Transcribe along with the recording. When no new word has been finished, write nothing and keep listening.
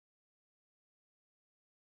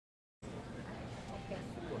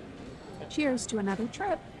Cheers to another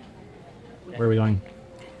trip. Where are we going?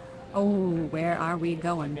 Oh, where are we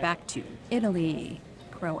going? Back to Italy,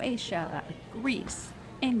 Croatia, Greece,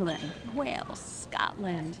 England, Wales,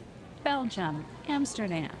 Scotland, Belgium,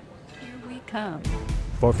 Amsterdam. Here we come.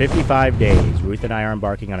 For 55 days, Ruth and I are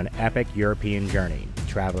embarking on an epic European journey,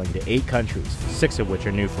 traveling to 8 countries, 6 of which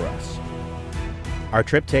are new for us. Our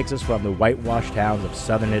trip takes us from the whitewashed towns of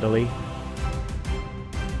southern Italy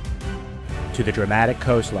to the dramatic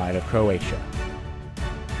coastline of Croatia,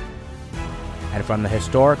 and from the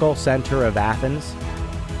historical center of Athens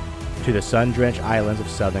to the sun-drenched islands of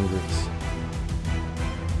southern Greece.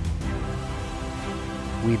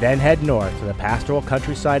 We then head north to the pastoral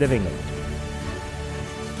countryside of England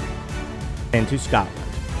and to Scotland,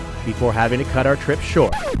 before having to cut our trip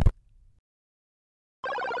short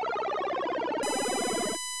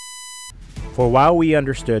for while we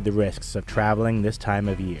understood the risks of traveling this time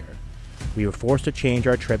of year, we were forced to change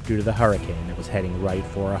our trip due to the hurricane that was heading right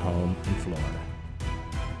for our home in Florida.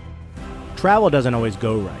 Travel doesn't always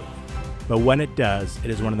go right, but when it does, it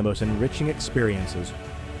is one of the most enriching experiences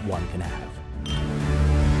one can have.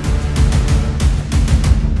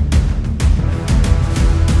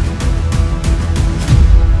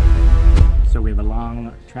 So we have a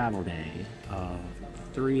long travel day of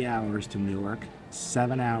 3 hours to Newark,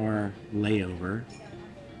 7-hour layover,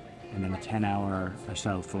 and then a 10-hour or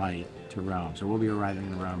so flight to Rome. So we'll be arriving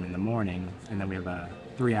in Rome in the morning, and then we have a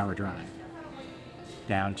 3-hour drive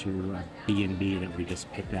down to a B&B that we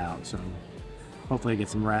just picked out. So hopefully get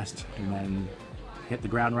some rest and then hit the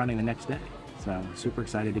ground running the next day. So super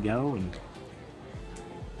excited to go, and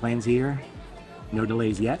plane's here, no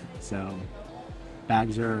delays yet. So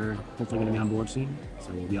bags are hopefully going to be on board soon.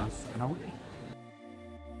 So we'll be off on our way.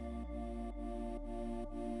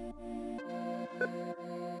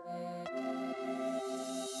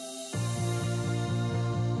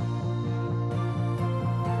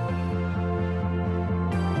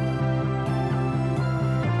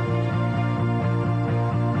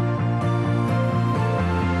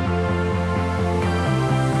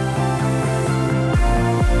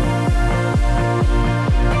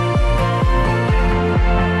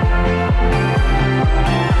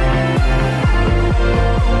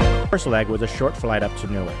 First leg was a short flight up to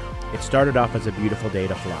Newark. It started off as a beautiful day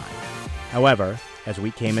to fly. However, as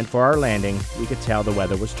we came in for our landing, we could tell the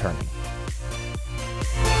weather was turning.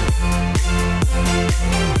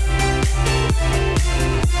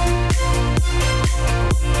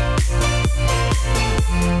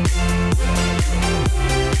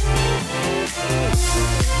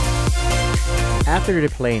 After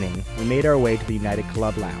deplaning, we made our way to the United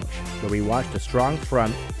Club Lounge, where we watched a strong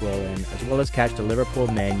front roll in, as well as catch the Liverpool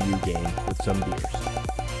Man U game with some beers.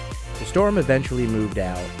 The storm eventually moved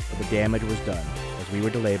out, but the damage was done, as we were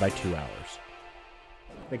delayed by 2 hours.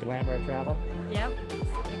 Big glamour of travel? Yep,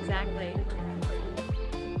 exactly.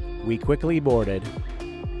 We quickly boarded,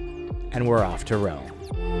 and we're off to Rome.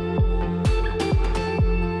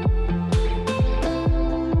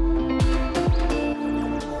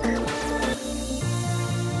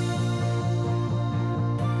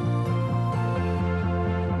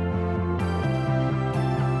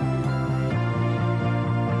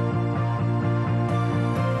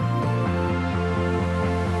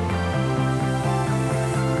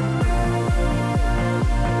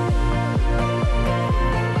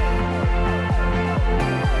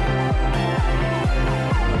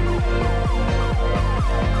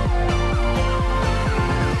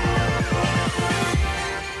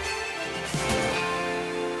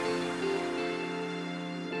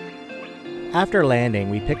 After landing,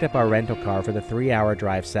 we picked up our rental car for the 3-hour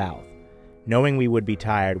drive south. Knowing we would be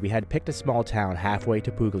tired, we had picked a small town halfway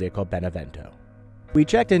to Puglia called Benevento. We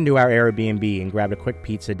checked into our Airbnb and grabbed a quick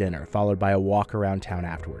pizza dinner, followed by a walk around town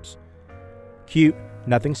afterwards. Cute,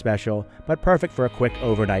 nothing special, but perfect for a quick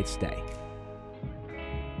overnight stay.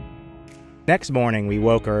 Next morning, we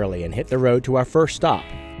woke early and hit the road to our first stop,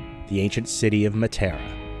 the ancient city of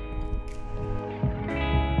Matera.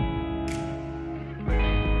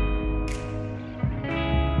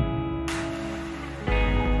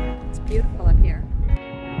 Beautiful up here.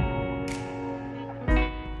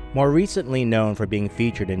 More recently known for being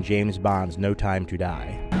featured in James Bond's No Time to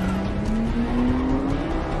Die.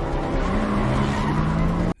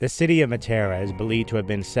 The city of Matera is believed to have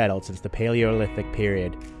been settled since the Paleolithic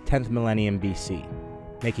period, 10th millennium BC,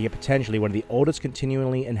 making it potentially one of the oldest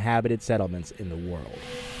continually inhabited settlements in the world.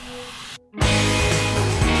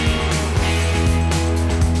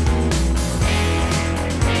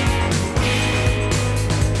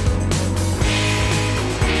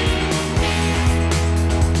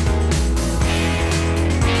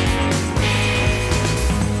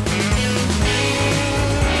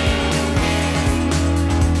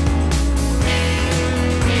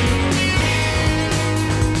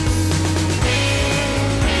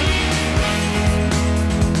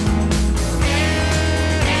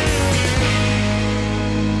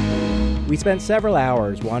 We spent several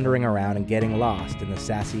hours wandering around and getting lost in the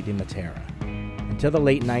Sassi di Matera. Until the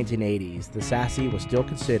late 1980s, the Sassi was still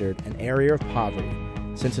considered an area of poverty,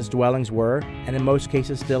 since its dwellings were, and in most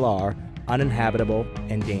cases still are, uninhabitable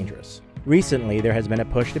and dangerous. Recently, there has been a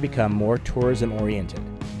push to become more tourism-oriented,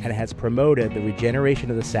 and it has promoted the regeneration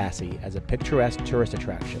of the Sassi as a picturesque tourist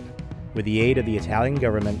attraction, with the aid of the Italian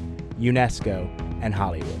government, UNESCO, and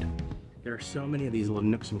Hollywood. There are so many of these little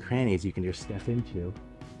nooks and crannies you can just step into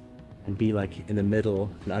and be like in the middle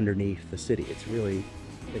and underneath the city. It's really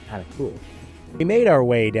kind of cool. We made our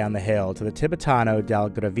way down the hill to the Tibetano del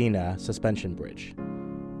Gravina suspension bridge,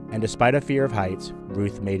 and despite a fear of heights,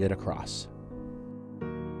 Ruth made it across.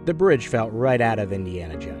 The bridge felt right out of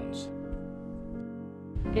Indiana Jones.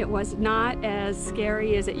 It was not as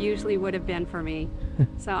scary as it usually would have been for me,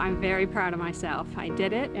 so I'm very proud of myself. I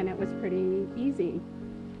did it, and it was pretty easy.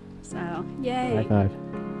 So, yay! High five.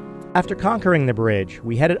 After conquering the bridge,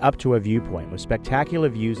 we headed up to a viewpoint with spectacular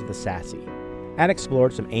views of the Sassi, and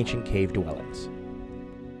explored some ancient cave dwellings.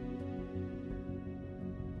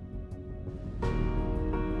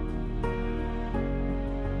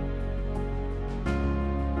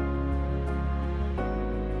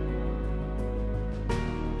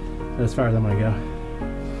 As far as I'm gonna go,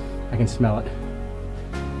 I can smell it.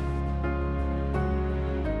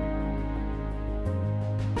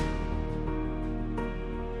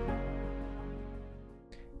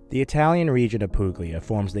 The Italian region of Puglia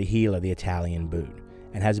forms the heel of the Italian boot,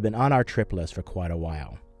 and has been on our trip list for quite a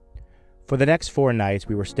while. For the next 4 nights,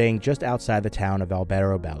 we were staying just outside the town of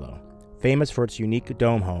Alberobello, famous for its unique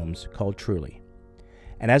dome homes called Trulli.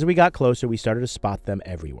 And as we got closer, we started to spot them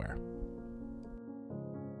everywhere.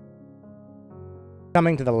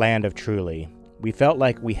 Coming to the land of Trulli, we felt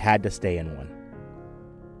like we had to stay in one.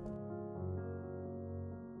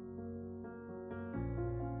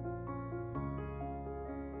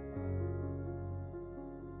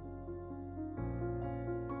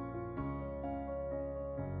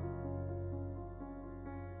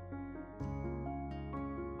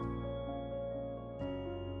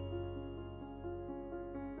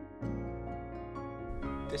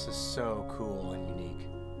 This is so cool and unique.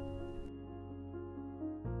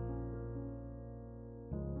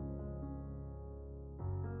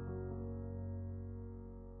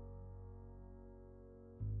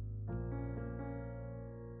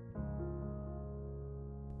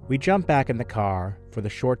 We jump back in the car for the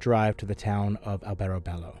short drive to the town of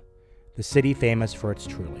Alberobello, the city famous for its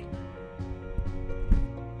Trulli.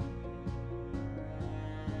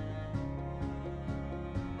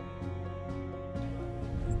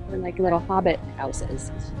 They're like little hobbit houses,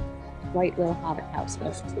 white little hobbit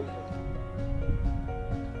houses.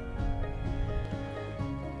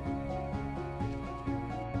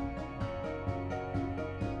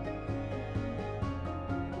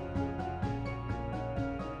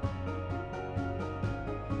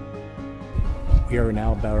 We are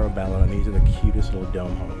now Alberobello, and these are the cutest little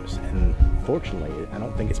dome homes. And fortunately, I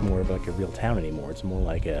don't think it's more of like a real town anymore. It's more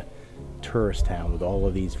like a tourist town with all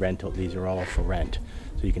of these rentals. These are all for rent.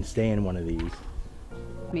 So you can stay in one of these.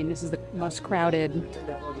 I mean, this is the most crowded,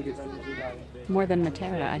 more than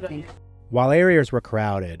Matera, I think. While areas were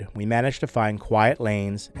crowded, we managed to find quiet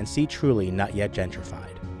lanes and see Trulli not yet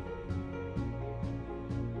gentrified.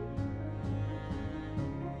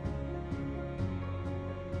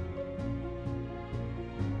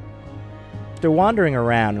 After wandering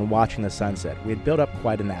around and watching the sunset, we had built up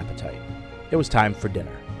quite an appetite. It was time for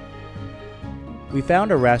dinner. We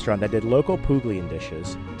found a restaurant that did local Puglian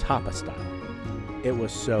dishes, tapa style. It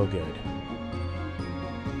was so good.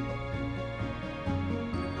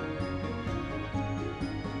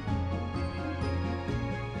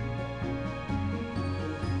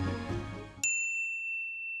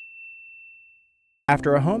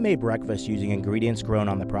 After a homemade breakfast using ingredients grown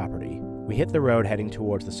on the property, we hit the road heading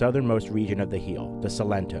towards the southernmost region of the heel, the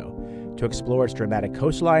Salento, to explore its dramatic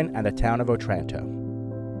coastline and the town of Otranto.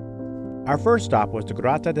 Our first stop was the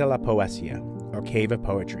Grotta della Poesia, or Cave of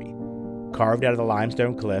Poetry. Carved out of the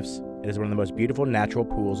limestone cliffs, it is one of the most beautiful natural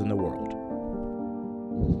pools in the world.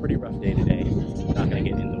 Pretty rough day today. Not gonna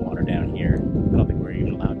get in the water down here. I don't think we're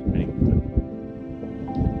even allowed to anyway.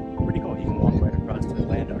 Pretty cool. You can walk right across to the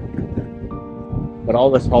land architect there. But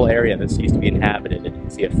all this whole area that used to be inhabited, and you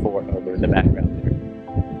can see a fort over in the background there.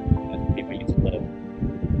 That's where people used to live.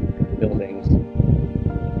 Buildings,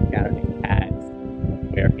 gathering paths,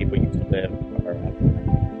 where people used to live or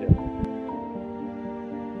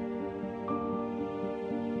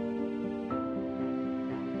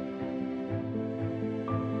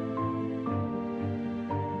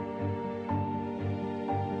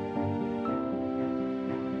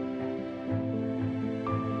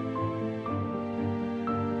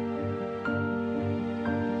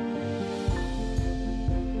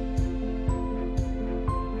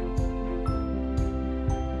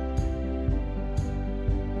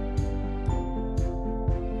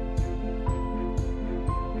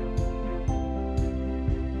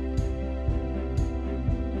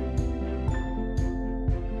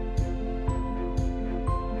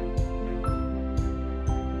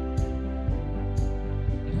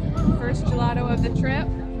First gelato of the trip.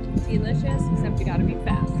 Delicious, except you gotta be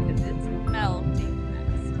fast because it's melting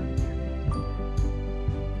fast.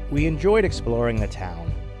 We enjoyed exploring the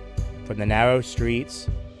town, from the narrow streets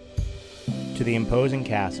to the imposing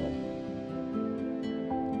castle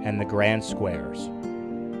and the grand squares.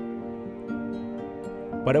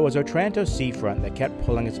 But it was Otranto's seafront that kept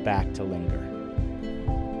pulling us back to linger.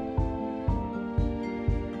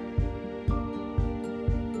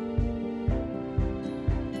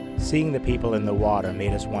 Seeing the people in the water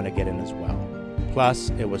made us want to get in as well. Plus,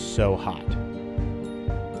 it was so hot.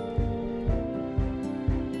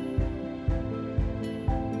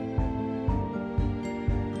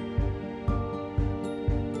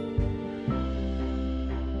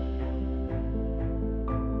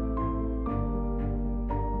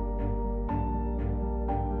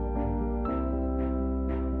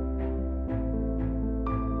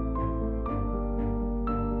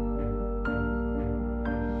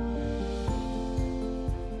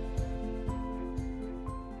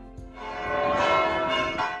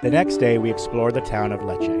 The next day, we explored the town of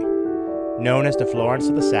Lecce. Known as the Florence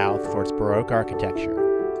of the South for its Baroque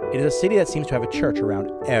architecture, it is a city that seems to have a church around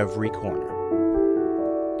every corner.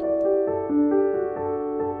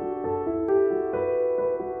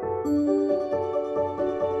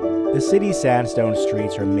 The city's sandstone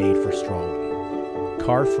streets are made for strolling,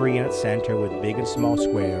 car-free in its center with big and small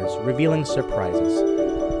squares, revealing surprises,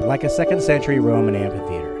 like a 2nd century Roman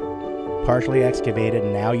amphitheater. Partially excavated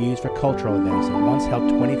and now used for cultural events that once held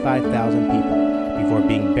 25,000 people before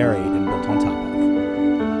being buried and built on top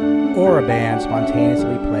of. Or a band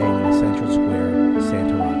spontaneously playing in the central square,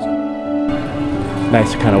 Santa Rosa.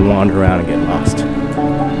 Nice to kind of wander around and get lost.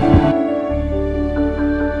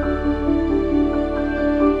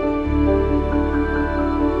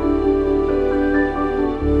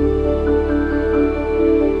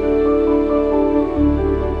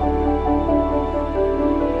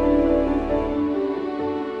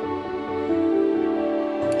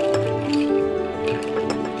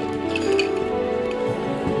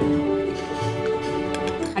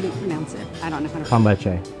 I don't know how to Con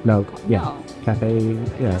Leche. No, yeah. No. Cafe,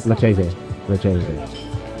 yeah, Lecce. Lecce.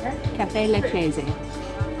 Cafe Lecce.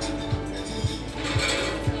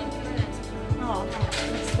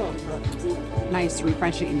 Nice,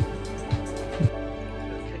 refreshing.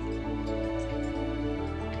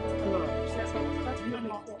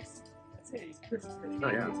 Oh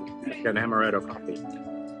yeah, get an amaretto coffee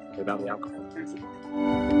without the alcohol.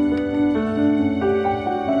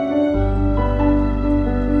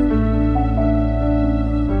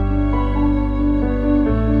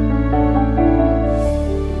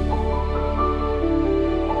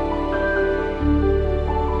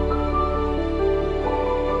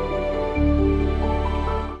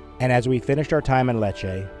 And as we finished our time in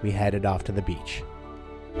Lecce, we headed off to the beach.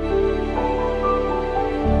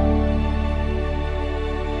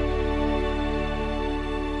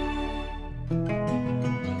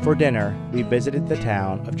 For dinner, we visited the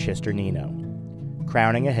town of Cisternino.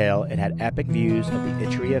 Crowning a hill, it had epic views of the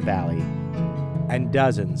Itinerary Valley and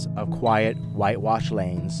dozens of quiet, whitewashed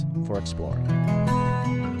lanes for exploring.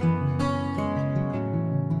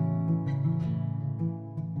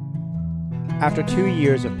 After 2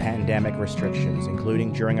 years of pandemic restrictions,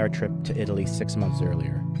 including during our trip to Italy 6 months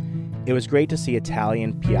earlier, it was great to see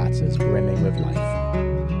Italian piazzas brimming with life.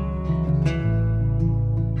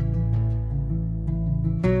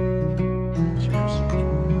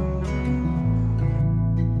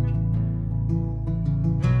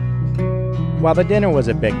 While the dinner was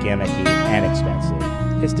a bit gimmicky and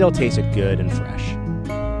expensive, it still tasted good and fresh.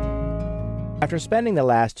 After spending the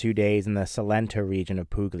last 2 days in the Salento region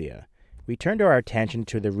of Puglia, we turned our attention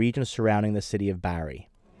to the region surrounding the city of Bari.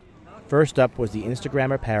 First up was the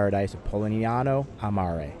Instagrammer paradise of Polignano a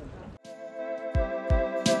Mare.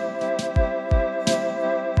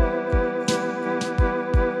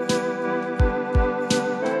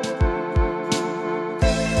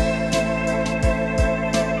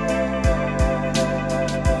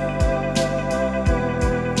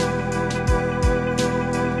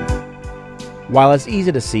 While it's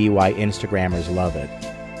easy to see why Instagrammers love it,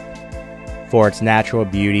 for its natural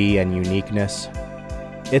beauty and uniqueness,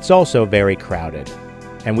 it's also very crowded,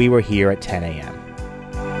 and we were here at 10 a.m.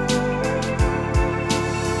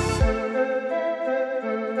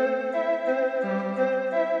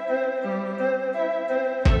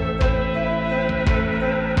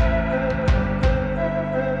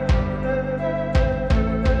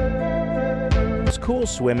 It was cool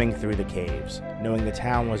swimming through the caves, knowing the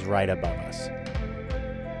town was right above us,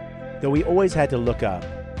 though we always had to look up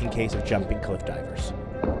in case of jumping cliff divers.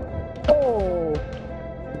 Oh!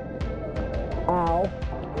 Ow.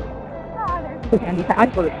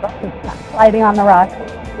 Sliding on the rock.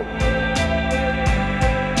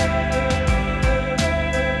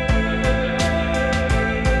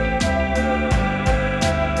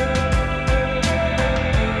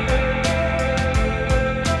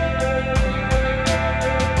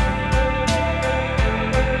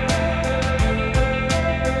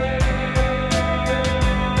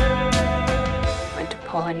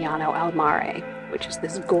 Polignano al Mare, which is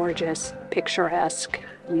this gorgeous, picturesque,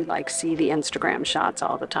 you like see the Instagram shots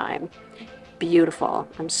all the time. Beautiful.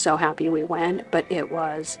 I'm so happy we went, but it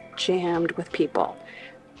was jammed with people.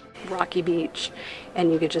 Rocky beach,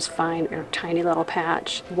 and you could just find a tiny little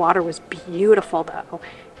patch. Water was beautiful though,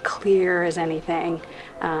 clear as anything,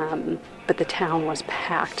 but the town was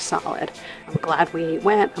packed solid. I'm glad we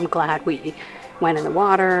went. I'm glad we went in the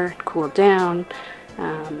water, cooled down,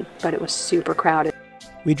 but it was super crowded.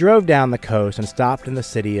 We drove down the coast and stopped in the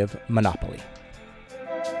city of Monopoli.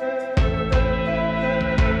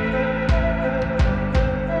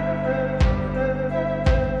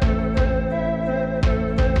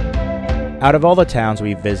 Out of all the towns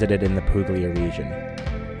we visited in the Puglia region,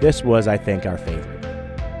 this was, I think, our favorite.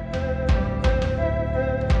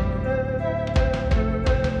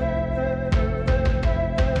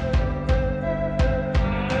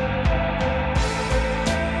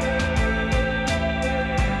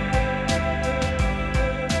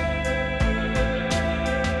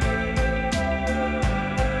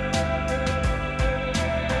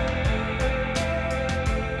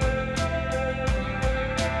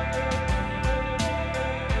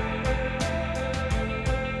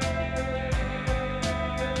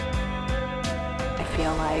 I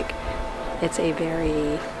feel like it's a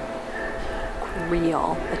very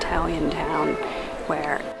real Italian town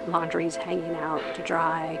where laundry's hanging out to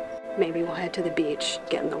dry. Maybe we'll head to the beach,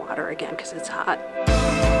 get in the water again because it's hot.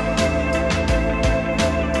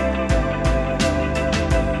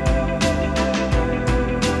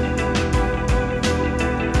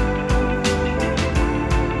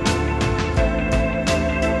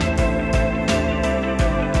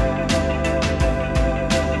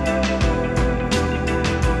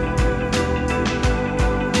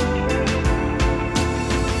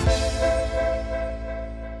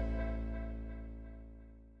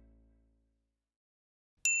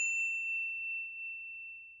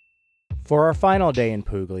 For our final day in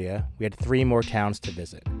Puglia, we had 3 more towns to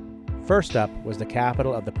visit. First up was the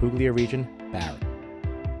capital of the Puglia region, Bari.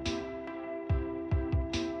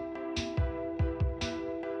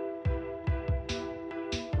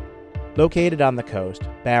 Located on the coast,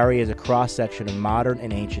 Bari is a cross-section of modern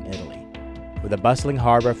and ancient Italy. With a bustling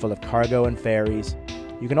harbor full of cargo and ferries,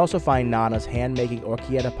 you can also find Nana's hand-making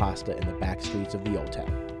orecchietta pasta in the back streets of the old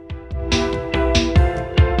town.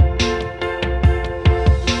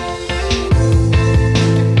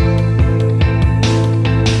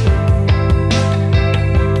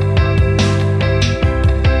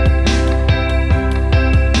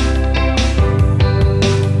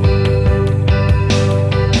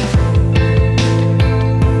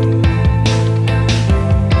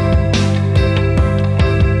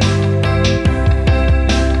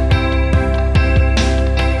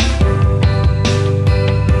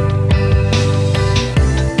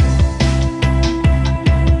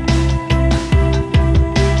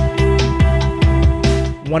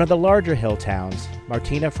 One of the larger hill towns,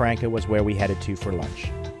 Martina Franca was where we headed to for lunch.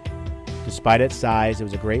 Despite its size, it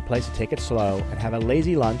was a great place to take it slow and have a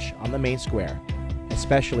lazy lunch on the main square,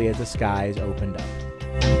 especially as the skies opened up.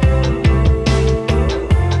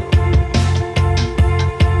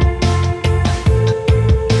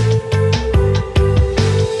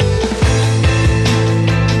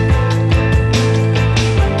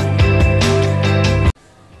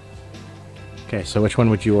 Okay, so which one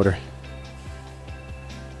would you order?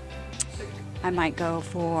 I might go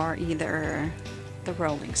for either the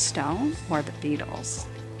Rolling Stone or the Beatles.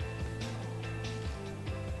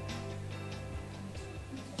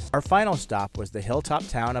 Our final stop was the hilltop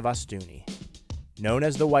town of Ostuni. Known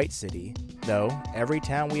as the White City, though every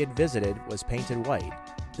town we had visited was painted white,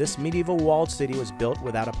 this medieval walled city was built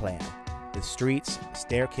without a plan, with streets,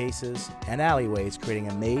 staircases, and alleyways creating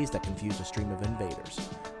a maze that confused a stream of invaders,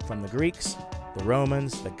 from the Greeks, the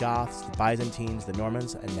Romans, the Goths, the Byzantines, the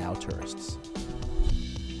Normans, and now tourists.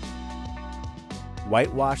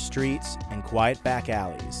 Whitewashed streets and quiet back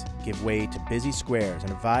alleys give way to busy squares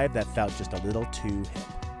and a vibe that felt just a little too hip.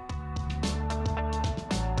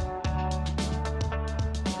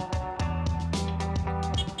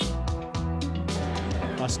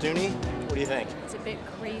 Ostuni, what do you think? It's a bit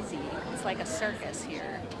crazy. It's like a circus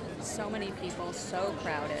here. So many people, so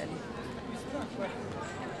crowded.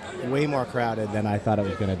 Way more crowded than I thought it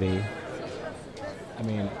was going to be. I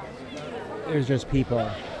mean, there's just people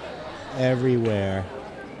everywhere.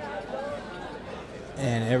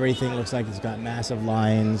 And everything looks like it's got massive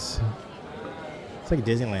lines. It's like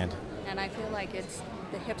Disneyland. And I feel like it's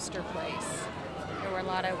the hipster place. There were a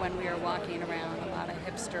lot of, when we were walking around, a lot of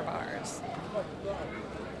hipster bars.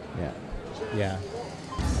 Yeah. Yeah.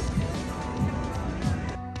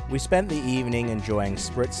 We spent the evening enjoying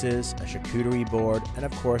spritzes, a charcuterie board, and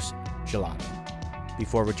of course, gelato,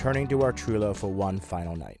 before returning to our Trullo for one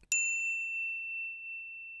final night.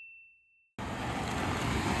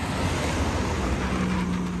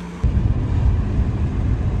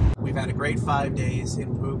 We've had a great 5 days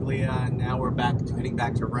in Puglia, and now we're heading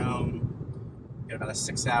back to Rome. We've got about a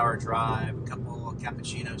 6-hour drive, a couple of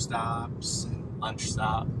cappuccino stops, and lunch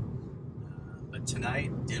stop. But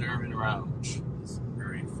tonight, dinner in Rome, which is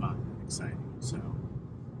very fun and exciting. So,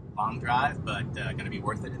 long drive, but going to be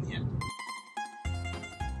worth it in the end.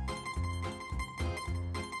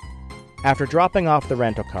 After dropping off the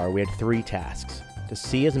rental car, we had 3 tasks: to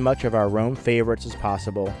see as much of our Rome favorites as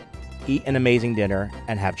possible, eat an amazing dinner,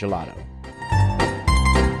 and have gelato.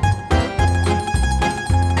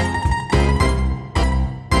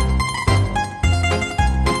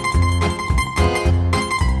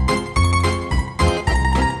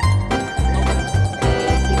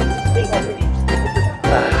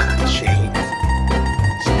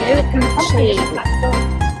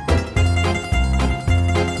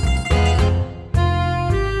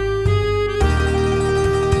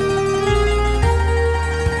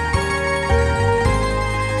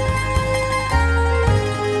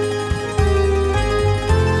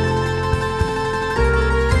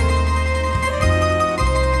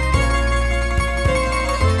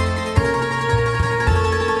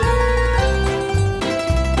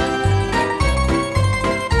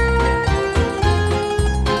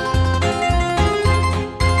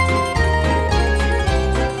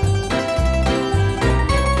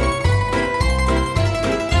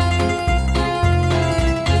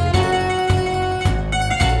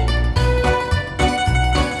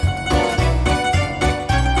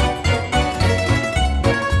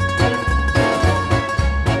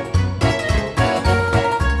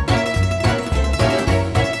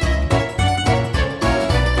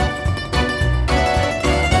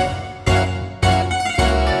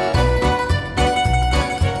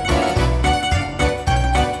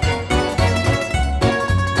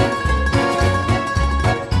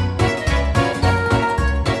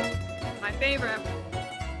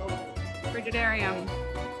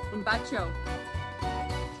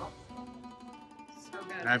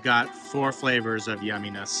 I've got 4 flavors of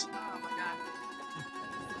yumminess. Oh my god.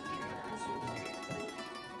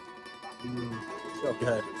 So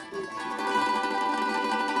good.